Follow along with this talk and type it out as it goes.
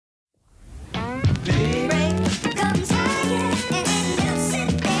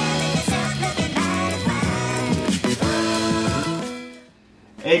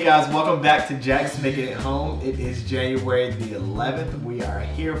Hey guys, welcome back to Jack's Making It Home. It is January the 11th. We are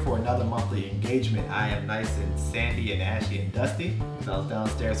here for another monthly engagement. I am nice and Sandy and Ashley and Dusty. I was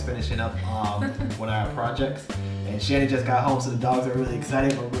downstairs finishing up one of our projects. And Shannon just got home, so the dogs are really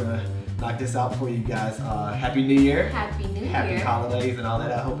excited, but we're gonna knock this out for you guys. Happy New Year. Happy New Year. Happy holidays and all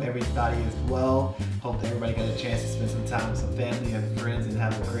that. I hope everybody is well. Hope that everybody got a chance to spend some time with some family and friends and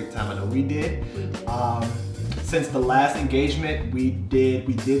have a great time. I know we did. Since the last engagement, we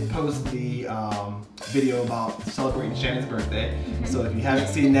did post the video about celebrating Shannon's birthday. So if you haven't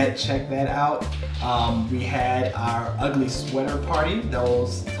seen that, check that out. We had our ugly sweater party. That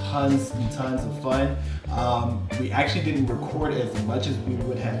was tons and tons of fun. We actually didn't record as much as we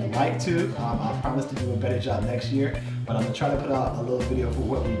would have liked to. I promise to do a better job next year, but I'm gonna try to put out a little video for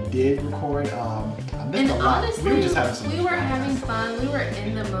what we did record. I missed a lot. Honestly, we were just having some we were having fun. We were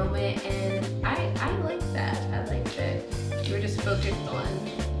in the moment, and I like that. I like that we were just focused on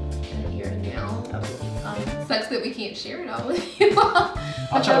the here and now. Absolutely. Sucks that we can't share it all with you all.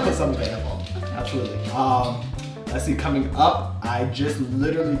 I'll try to put something available. Absolutely. Let's see, coming up, I just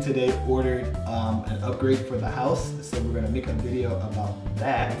literally today ordered an upgrade for the house, so we're gonna make a video about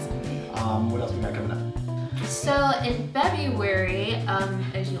that. What else we got coming up? So in February,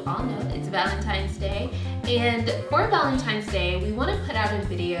 as you all know, it's Valentine's Day. And for Valentine's Day, we want to put out a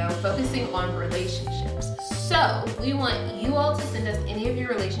video focusing on relationships. So we want you all to send us any of your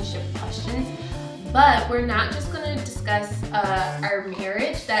relationship questions, but we're not just going to discuss our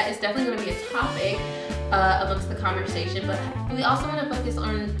marriage. That is definitely going to be a topic amongst the conversation, but we also want to focus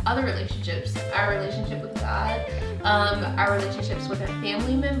on other relationships, our relationship with God, our relationships with our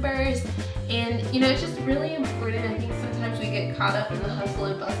family members. And you know, it's just really important. I think sometimes we get caught up in the hustle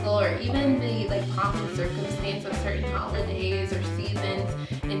and bustle, or even the pomp and circumstance of certain holidays or seasons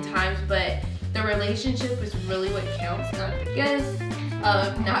and times, but the relationship is really what counts, not the gifts,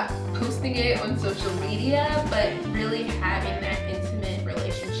 not posting it on social media, but really having that intimate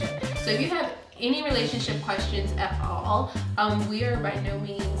relationship. So if you have any relationship questions at all, we are by no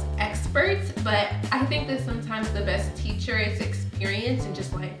means experts, but I think that sometimes the best teacher is experience and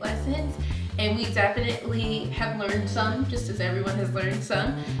just life lessons. And we definitely have learned some, just as everyone has learned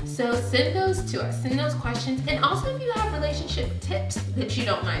some. So send those to us, send those questions. And also if you have relationship tips that you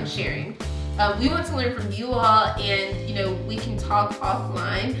don't mind sharing. We want to learn from you all, and you know, we can talk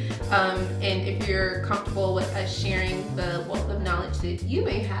offline. And if you're comfortable with us sharing the wealth of knowledge that you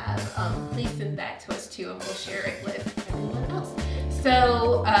may have, please send that to us too, and we'll share it with everyone else.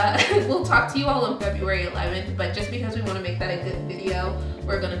 So we'll talk to you all on February 11th, but just because we want to make that a good video,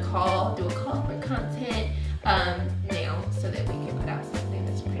 we're gonna do a call for content now, so that we can put out something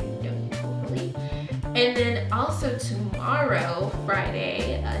that's pretty dope, hopefully. And then also tomorrow,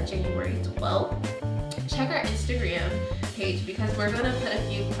 Friday, January 12th, check our Instagram page, because we're gonna put a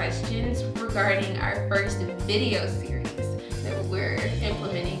few questions regarding our first video series that we're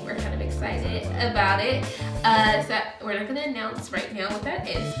implementing. We're kind of excited about it. So we're not gonna announce right now what that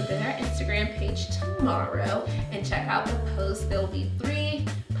is, but then our Instagram page tomorrow, and check out the post. There'll be 3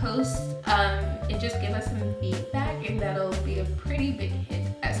 posts, and just give us some feedback, and that'll be a pretty big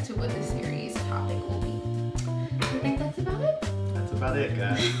hint as to what the series topic will be. I think that's about it. That's about it,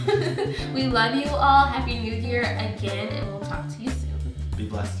 guys. We love you all. Happy New Year again, and we'll talk to you soon. Be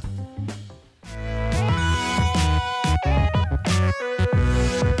blessed.